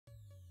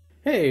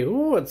Hey,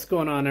 what's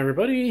going on,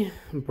 everybody?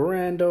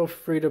 Brando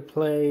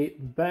free-to-play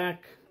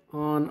back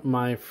on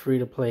my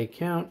free-to-play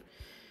account.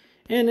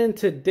 And in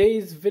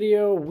today's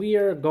video, we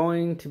are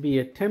going to be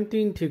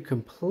attempting to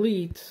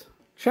complete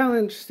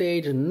challenge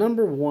stage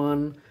number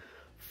 1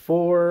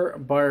 for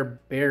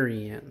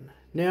Barbarian.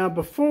 Now,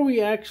 before we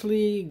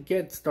actually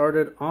get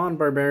started on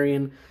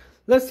Barbarian,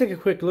 let's take a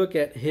quick look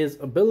at his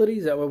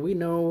abilities. That way we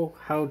know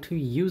how to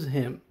use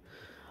him.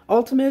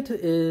 Ultimate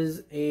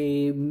is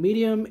a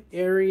medium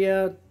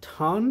area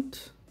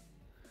taunt.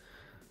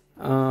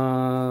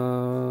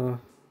 Oh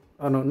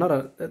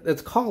no,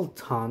 it's called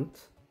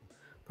taunt.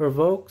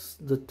 Provokes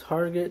the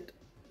target,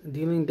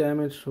 dealing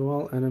damage to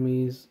all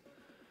enemies.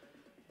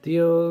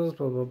 Deals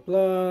blah blah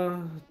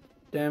blah.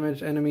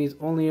 Damage enemies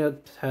only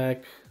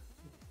attack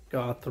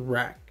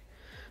Gothrak.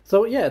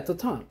 So yeah, it's a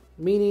taunt,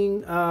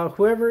 meaning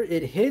whoever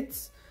it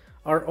hits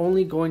are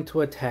only going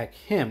to attack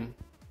him.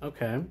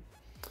 Okay.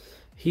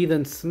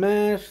 Heathen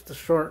Smash, the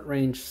short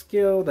range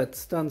skill that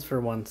stuns for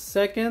 1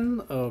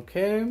 second.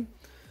 Okay.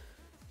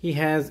 He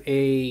has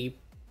a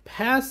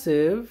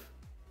passive,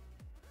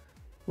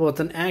 well,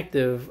 it's an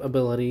active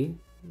ability.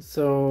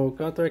 So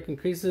Gothrak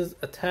increases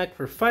attack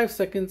for 5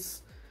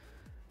 seconds,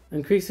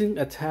 increasing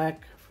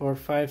attack for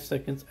 5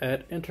 seconds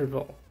at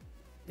interval.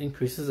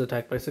 Increases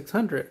attack by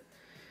 600.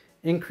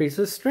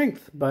 Increases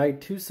strength by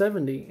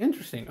 270.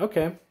 Interesting.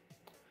 Okay.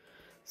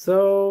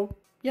 So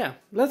yeah,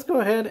 let's go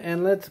ahead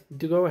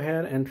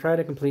and try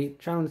to complete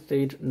challenge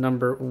stage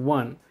number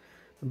 1.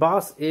 The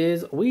boss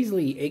is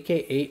Weasley,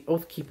 aka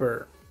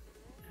Oathkeeper.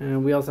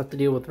 And we also have to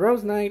deal with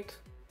Rose Knight,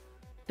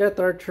 Death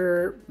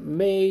Archer,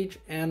 Mage,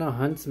 and a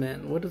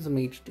Huntsman. What does a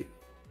mage do?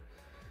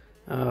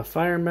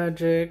 Fire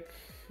magic.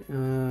 We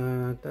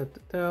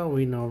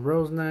know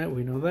Rose Knight,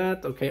 we know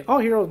that. Okay, all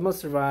heroes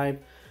must survive.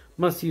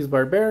 Must use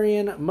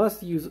Barbarian,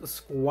 must use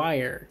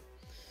Squire.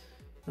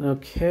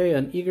 Okay,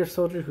 an eager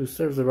soldier who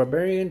serves the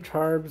Barbarian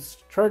charges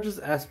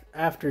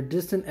after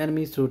distant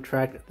enemies to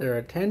attract their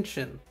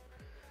attention.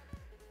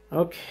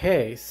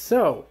 Okay,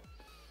 so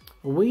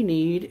we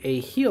need a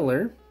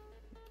healer,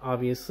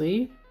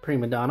 obviously,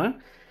 Prima Donna,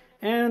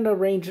 and a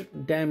range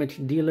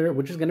damage dealer,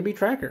 which is going to be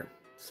Tracker.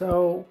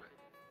 So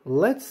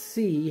let's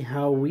see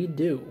how we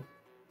do.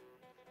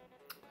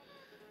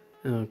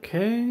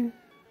 Okay,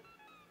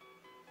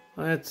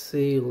 let's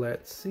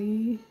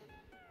see.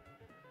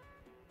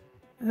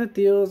 That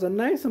deals a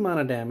nice amount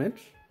of damage.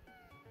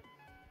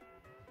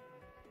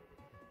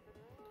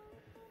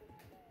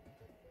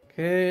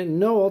 Okay,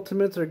 no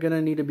ultimates are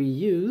gonna need to be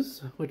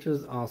used, which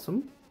is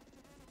awesome.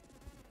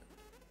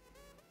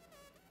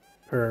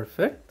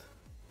 Perfect.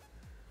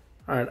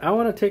 Alright, I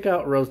want to take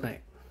out Rose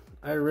Knight.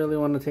 I really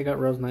want to take out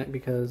Rose Knight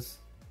because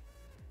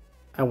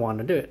I want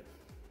to do it.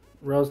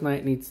 Rose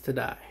Knight needs to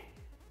die.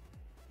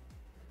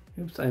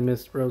 Oops, I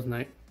missed Rose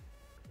Knight.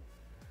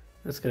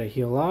 Let's get a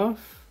heal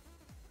off.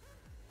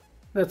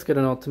 Let's get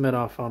an ultimate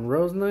off on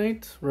Rose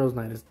Knight. Rose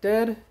Knight is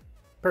dead.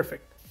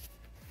 Perfect.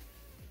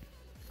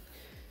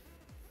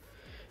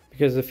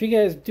 Because if you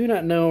guys do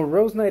not know,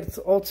 Rose Knight's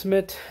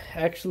ultimate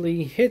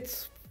actually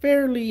hits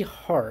fairly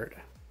hard.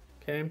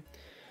 Okay.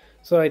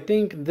 So I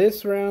think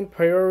this round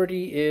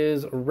priority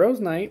is Rose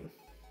Knight,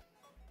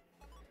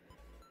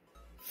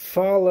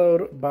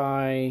 followed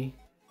by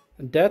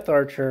Death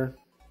Archer,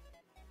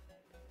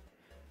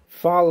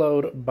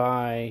 followed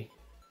by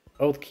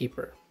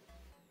Oathkeeper.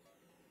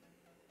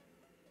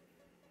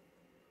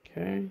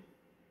 Okay,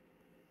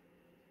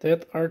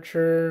 Death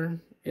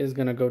Archer is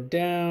gonna go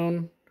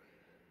down.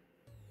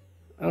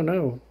 Oh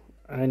no,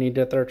 I need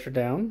Death Archer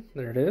down.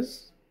 There it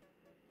is.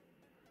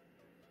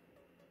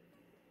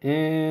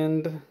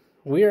 And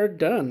we are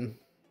done.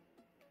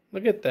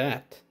 Look at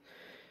that.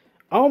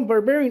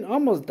 Barbarian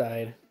almost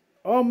died.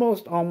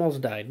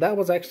 Almost died. That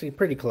was actually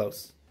pretty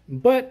close.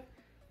 But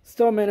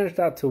still managed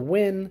out to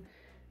win.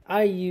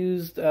 I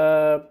used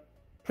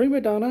Prima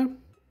Donna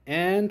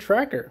and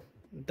Tracker.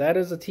 That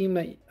is a team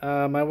that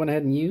I went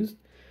ahead and used.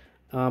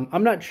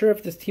 I'm not sure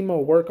if this team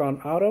will work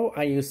on auto.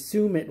 I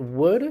assume it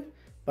would,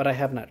 but I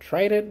have not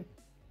tried it.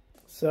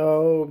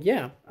 So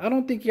yeah, I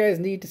don't think you guys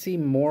need to see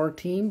more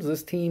teams.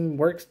 This team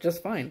works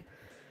just fine.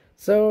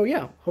 So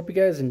yeah, hope you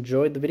guys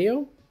enjoyed the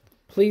video.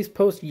 Please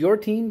post your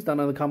teams down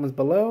in the comments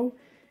below.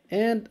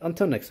 And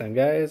until next time,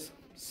 guys,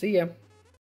 see ya.